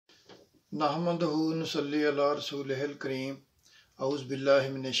नहमदहु व नसल्ली अला रसूलिहिल करीम औज़ु बिल्लाहि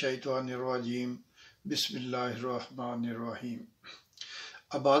मिनश शैतानिर रजीम बिस्मिल्लाहिर रहमानिर रहीम।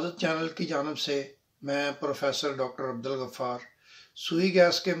 अबादत चैनल की जानिब से मैं प्रोफेसर डॉक्टर अब्दुल गफ़ार सुई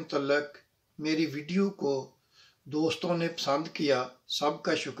गैस के मुतल्लिक़ मेरी वीडियो को दोस्तों ने पसंद किया,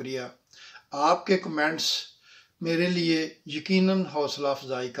 सबका शुक्रिया। आपके कमेंट्स मेरे लिए यकीनन हौसला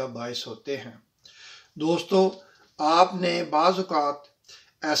अफजाई का बायस होते हैं। दोस्तों, आपने बाज़ औक़ात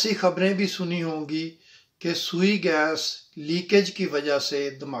ऐसी खबरें भी सुनी होंगी कि सुई गैस लीकेज की वजह से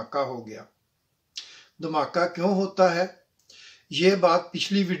धमाका हो गया। धमाका क्यों होता है, ये बात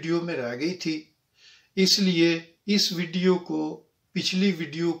पिछली वीडियो में रह गई थी, इसलिए इस वीडियो को पिछली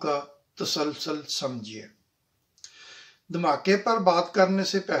वीडियो का तसलसल समझिए। धमाके पर बात करने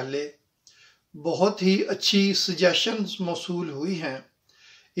से पहले बहुत ही अच्छी सजेशंस मौसूल हुई हैं,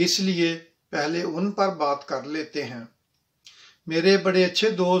 इसलिए पहले उन पर बात कर लेते हैं। मेरे बड़े अच्छे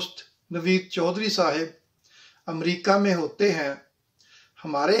दोस्त नवीद चौधरी साहब अमेरिका में होते हैं।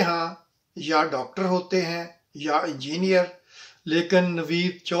 हमारे यहाँ या डॉक्टर होते हैं या इंजीनियर, लेकिन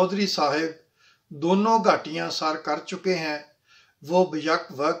नवीद चौधरी साहब दोनों घाटियाँ सर कर चुके हैं। वो बेयक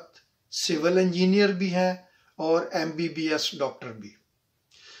वक्त सिविल इंजीनियर भी हैं और MBBS डॉक्टर भी।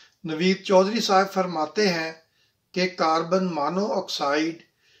 नवीद चौधरी साहब फरमाते हैं कि कार्बन मोनोऑक्साइड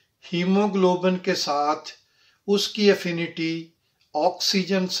हीमोग्लोबिन के साथ उसकी एफिनिटी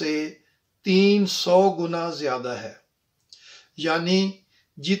ऑक्सीजन से 300 गुना ज़्यादा है। यानी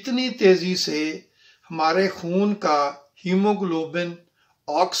जितनी तेज़ी से हमारे खून का हीमोग्लोबिन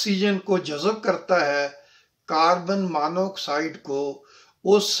ऑक्सीजन को जज़ब करता है, कार्बन मोनोऑक्साइड को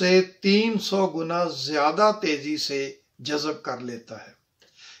उससे 300 गुना ज़्यादा तेज़ी से जज़ब कर लेता है।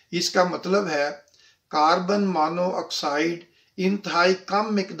 इसका मतलब है कार्बन मोनोऑक्साइड इंतहाई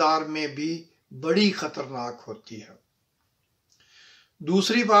कम मिकदार में भी बड़ी खतरनाक होती है।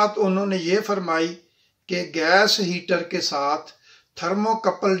 दूसरी बात उन्होंने ये फरमाई कि गैस हीटर के साथ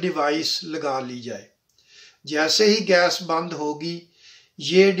थर्मोकपल डिवाइस लगा ली जाए। जैसे ही गैस बंद होगी,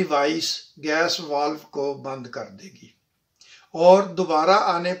 ये डिवाइस गैस वाल्व को बंद कर देगी और दोबारा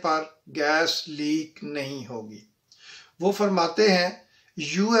आने पर गैस लीक नहीं होगी। वो फरमाते हैं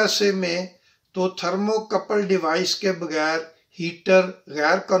USA में तो थर्मोकपल डिवाइस के बगैर हीटर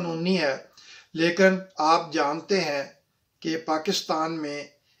गैर कानूनी है, लेकिन आप जानते हैं कि पाकिस्तान में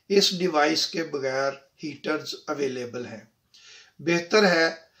इस डिवाइस के बगैर हीटर्स अवेलेबल हैं। बेहतर है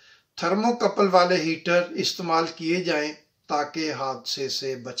थर्मोकपल वाले हीटर इस्तेमाल किए जाएं ताकि हादसे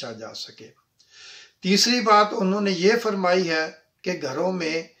से बचा जा सके। तीसरी बात उन्होंने ये फरमाई है कि घरों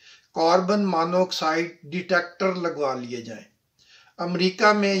में कार्बन मोनोऑक्साइड डिटेक्टर लगवा लिए जाएं।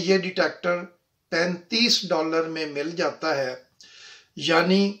 अमेरिका में ये डिटेक्टर $35 में मिल जाता है,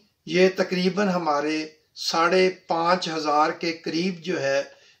 यानी ये तकरीबन हमारे 5,500 के करीब जो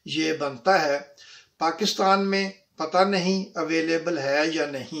है ये बनता है। पाकिस्तान में पता नहीं अवेलेबल है या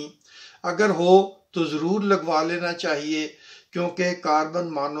नहीं, अगर हो तो ज़रूर लगवा लेना चाहिए, क्योंकि कार्बन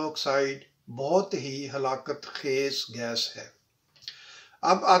मोनोऑक्साइड बहुत ही हलाकत खेज गैस है।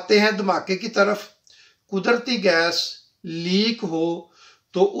 अब आते हैं धमाके की तरफ। कुदरती गैस लीक हो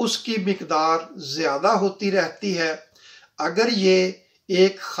तो उसकी मिकदार ज़्यादा होती रहती है। अगर ये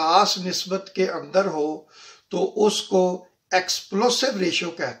एक ख़ास निस्बत के अंदर हो तो उसको एक्सप्लोसिव रेशो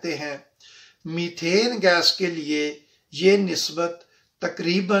कहते हैं। मीथेन गैस के लिए ये निस्बत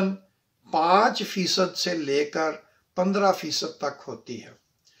तकरीबन 5% से लेकर 15% तक होती है।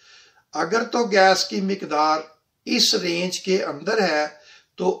 अगर तो गैस की मिकदार इस रेंज के अंदर है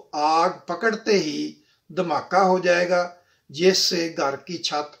तो आग पकड़ते ही धमाका हो जाएगा, जिससे घर की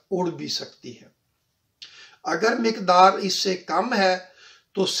छत उड़ भी सकती है। अगर मिकदार इससे कम है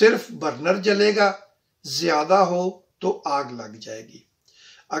तो सिर्फ बर्नर जलेगा, ज्यादा हो तो आग लग जाएगी।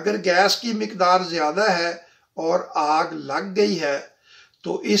 अगर गैस की मिकदार ज्यादा है और आग लग गई है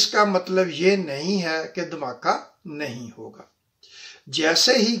तो इसका मतलब ये नहीं है कि धमाका नहीं होगा।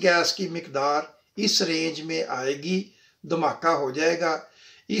 जैसे ही गैस की मिकदार इस रेंज में आएगी, धमाका हो जाएगा।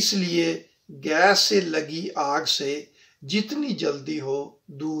 इसलिए गैस से लगी आग से जितनी जल्दी हो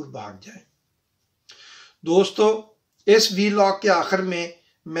दूर भाग जाएं। दोस्तों, इस वीलॉग के आखिर में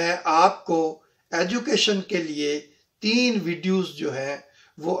मैं आपको एजुकेशन के लिए 3 वीडियोस जो हैं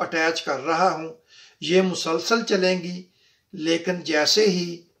वो अटैच कर रहा हूं। ये मुसलसल चलेंगी, लेकिन जैसे ही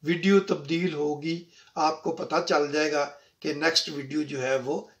वीडियो तब्दील होगी आपको पता चल जाएगा कि नेक्स्ट वीडियो जो है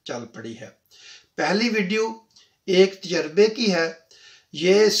वो चल पड़ी है। पहली वीडियो एक तजर्बे की है।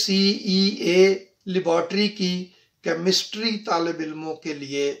 ये CEA लेबॉर्ट्री की केमिस्ट्री तालिब इल्मों के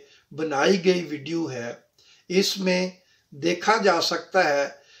लिए बनाई गई वीडियो है। इसमें देखा जा सकता है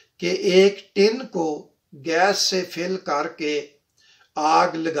कि एक टिन को गैस से फिल करके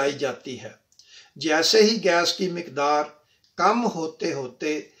आग लगाई जाती है। जैसे ही गैस की मिकदार कम होते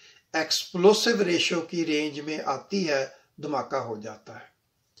होते एक्सप्लोसिव रेशो की रेंज में आती है, धमाका हो जाता है।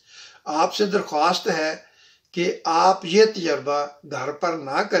 आपसे दरख्वास्त है कि आप ये तजर्बा घर पर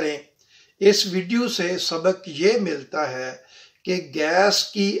ना करें। इस वीडियो से सबक ये मिलता है कि गैस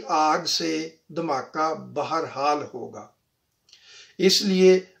की आग से धमाका बहरहाल होगा,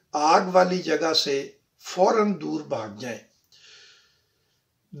 इसलिए आग वाली जगह से फौरन दूर भाग जाएं।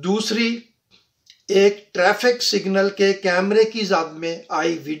 दूसरी एक ट्रैफिक सिग्नल के कैमरे की ज़द में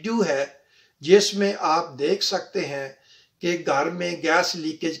आई वीडियो है, जिसमें आप देख सकते हैं कि घर में गैस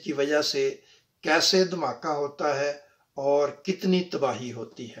लीकेज की वजह से कैसे धमाका होता है और कितनी तबाही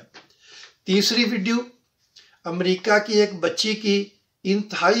होती है। तीसरी वीडियो अमेरिका की एक बच्ची की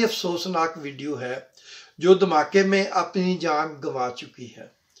इंतहाई अफसोसनाक वीडियो है जो धमाके में अपनी जान गंवा चुकी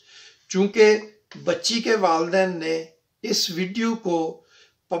है। चूंकि बच्ची के वालिदैन ने इस वीडियो को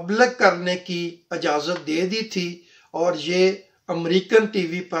पब्लिक करने की इजाज़त दे दी थी और ये अमेरिकन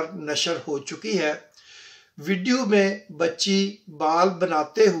टीवी पर नशर हो चुकी है। वीडियो में बच्ची बाल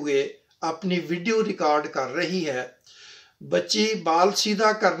बनाते हुए अपनी वीडियो रिकॉर्ड कर रही है। बच्ची बाल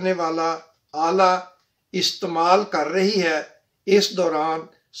सीधा करने वाला आला इस्तेमाल कर रही है। इस दौरान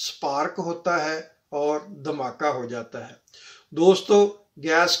स्पार्क होता है और धमाका हो जाता है। दोस्तों,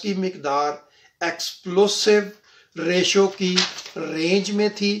 गैस की मिकदार एक्सप्लोसिव रेशो की रेंज में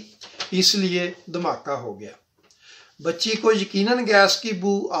थी, इसलिए धमाका हो गया। बच्ची को यकीनन गैस की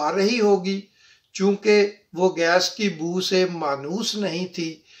बू आ रही होगी। चूंकि वो गैस की बू से मानूस नहीं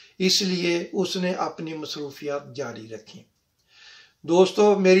थी, इसलिए उसने अपनी मसरूफियात जारी रखी।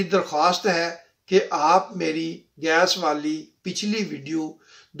 दोस्तों, मेरी दरख्वास्त है कि आप मेरी गैस वाली पिछली वीडियो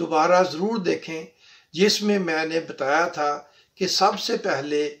दोबारा ज़रूर देखें, जिसमें मैंने बताया था कि सबसे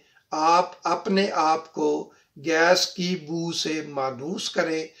पहले आप अपने आप को गैस की बू से मानूस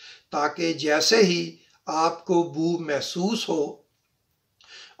करें, ताकि जैसे ही आपको बू महसूस हो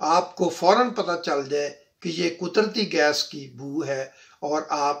आपको फौरन पता चल जाए कि ये कुदरती गैस की बू है और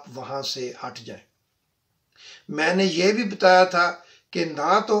आप वहां से हट जाएं। मैंने ये भी बताया था कि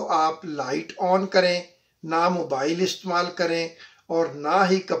ना तो आप लाइट ऑन करें, ना मोबाइल इस्तेमाल करें और ना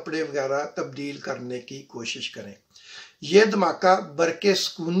ही कपड़े वगैरह तब्दील करने की कोशिश करें। यह धमाका बरके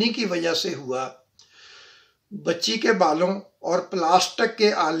सुकूनी की वजह से हुआ। बच्ची के बालों और प्लास्टिक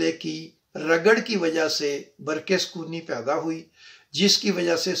के आले की रगड़ की वजह से बरके सुकूनी पैदा हुई, जिसकी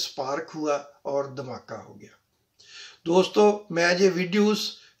वजह से स्पार्क हुआ और धमाका हो गया। दोस्तों, मैं ये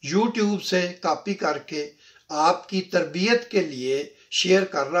वीडियोस YouTube से कॉपी करके आपकी तरबियत के लिए शेयर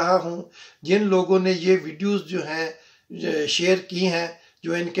कर रहा हूँ। जिन लोगों ने ये वीडियोस जो हैं शेयर की हैं,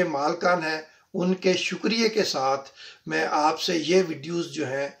 जो इनके मालकान हैं, उनके शुक्रिया के साथ मैं आपसे ये वीडियोस जो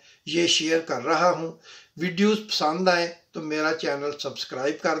हैं ये शेयर कर रहा हूँ। वीडियोस पसंद आए तो मेरा चैनल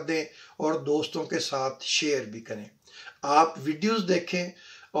सब्सक्राइब कर दें और दोस्तों के साथ शेयर भी करें। आप वीडियोस देखें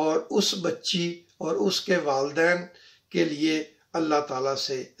और उस बच्ची और उसके वालिदैन के लिए अल्लाह ताला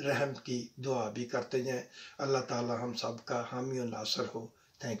से रहम की दुआ भी करते जाएं। अल्लाह ताला हम सब का हामी और नासर हो।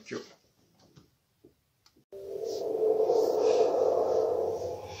 Thank you.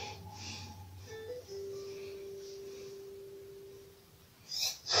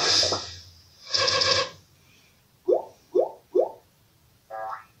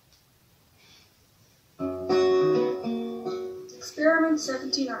 Experiment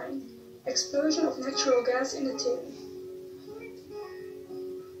 79. Explosion of natural gas in a tin.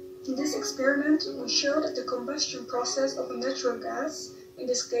 In this experiment, we show that the combustion process of a natural gas, in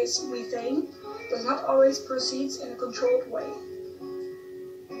this case methane, does not always proceed in a controlled way.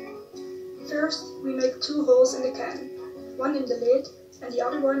 First, we make two holes in the can, one in the lid and the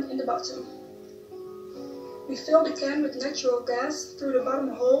other one in the bottom. We fill the can with natural gas through the bottom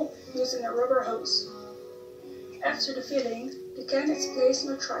hole using a rubber hose. After the filling, the can is placed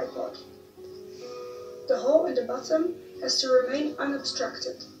on a tripod. The hole in the bottom has to remain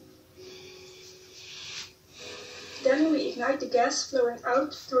unobstructed. Then we ignite the gas flowing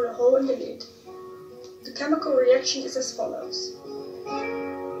out through the hole in the lid. The chemical reaction is as follows.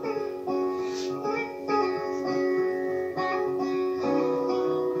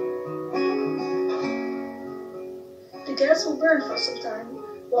 The gas will burn for some time,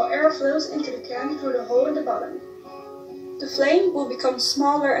 while air flows into the can through the hole in the bottom. The flame will become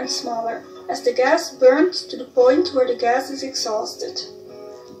smaller and smaller as the gas burns to the point where the gas is exhausted.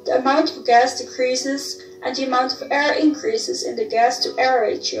 The amount of gas decreases and the amount of air increases in the gas-to-air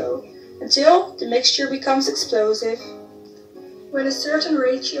ratio until the mixture becomes explosive. When a certain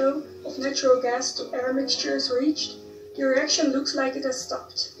ratio of natural gas to air mixture is reached, the reaction looks like it has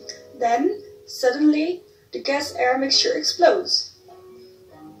stopped. Then, suddenly, the gas-air mixture explodes.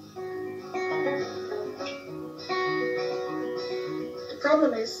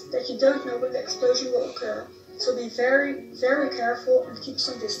 problem is that you don't know when the explosion will occur, so be very, very careful and keep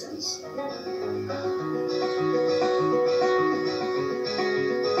some distance.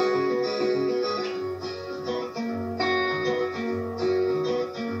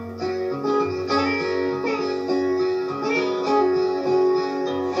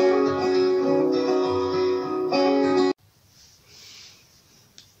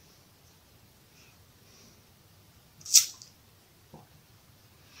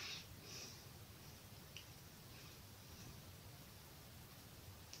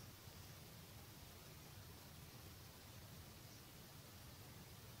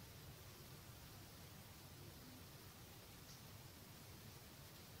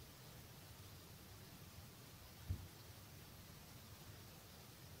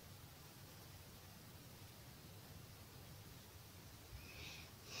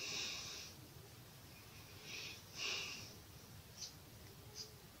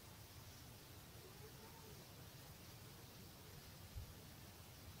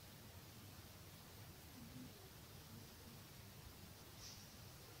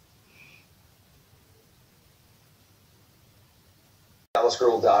 Dallas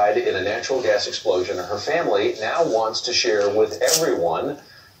girl died in a natural gas explosion, and her family now wants to share with everyone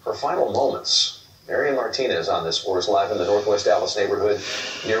her final moments. Marianne Martinez on this for us live in the Northwest Dallas neighborhood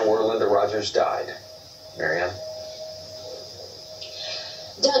near where Linda Rogers died. Marianne.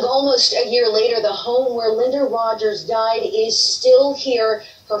 Doug, almost a year later, the home where Linda Rogers died is still here.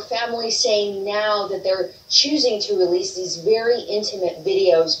 Her family saying now that they're choosing to release these very intimate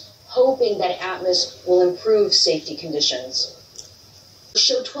videos, hoping that Atmos will improve safety conditions.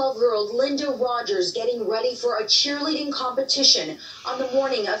 Show 12-year-old Linda Rogers getting ready for a cheerleading competition on the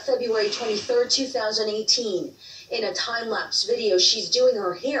morning of February 23, 2018. In a time-lapse video, she's doing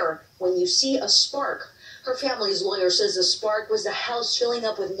her hair when you see a spark. Her family's lawyer says the spark was the house filling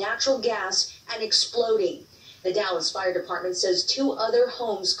up with natural gas and exploding. The Dallas Fire Department says 2 other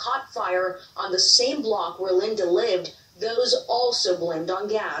homes caught fire on the same block where Linda lived, those also blamed on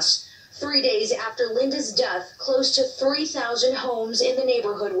gas. 3 days after Linda's death, close to 3,000 homes in the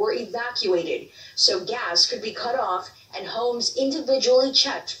neighborhood were evacuated, so gas could be cut off and homes individually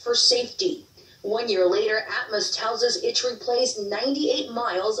checked for safety. 1 year later, Atmos tells us it's replaced 98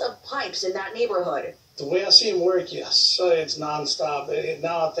 miles of pipes in that neighborhood. The way I see him work, yes, it's nonstop.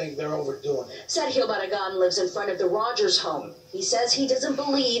 Now I think they're overdoing it. Sergio Barragan lives in front of the Rogers home. He says he doesn't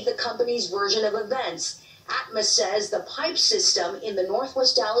believe the company's version of events. Atmos says the pipe system in the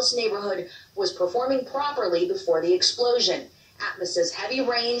Northwest Dallas neighborhood was performing properly before the explosion. Atmos says heavy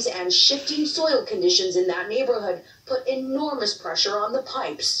rains and shifting soil conditions in that neighborhood put enormous pressure on the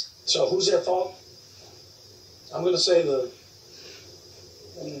pipes. So who's at fault? I'm going to say the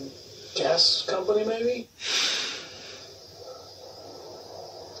gas company, maybe?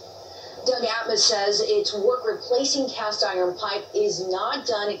 Doug, Atmos says its work replacing cast iron pipe is not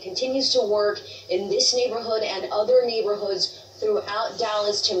done. It continues to work in this neighborhood and other neighborhoods throughout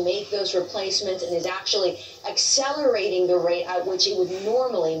Dallas to make those replacements, and is actually accelerating the rate at which it would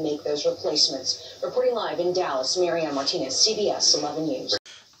normally make those replacements. Reporting live in Dallas, Marianne Martinez, CBS 11 News.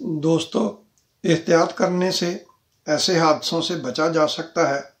 दोस्तों, एहतियात करने से ऐसे हादसों से बचा जा सकता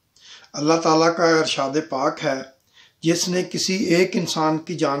है। अल्लाह ताला का इरशाद पाक है, जिसने किसी एक इंसान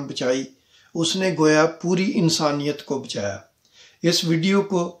की जान बचाई, उसने गोया पूरी इंसानियत को बचाया। इस वीडियो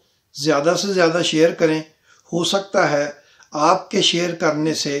को ज़्यादा से ज़्यादा शेयर करें। हो सकता है आपके शेयर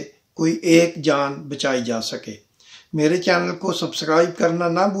करने से कोई एक जान बचाई जा सके। मेरे चैनल को सब्सक्राइब करना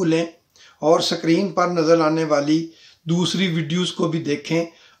ना भूलें और स्क्रीन पर नज़र आने वाली दूसरी वीडियोस को भी देखें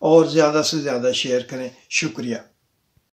और ज़्यादा से ज़्यादा शेयर करें। शुक्रिया।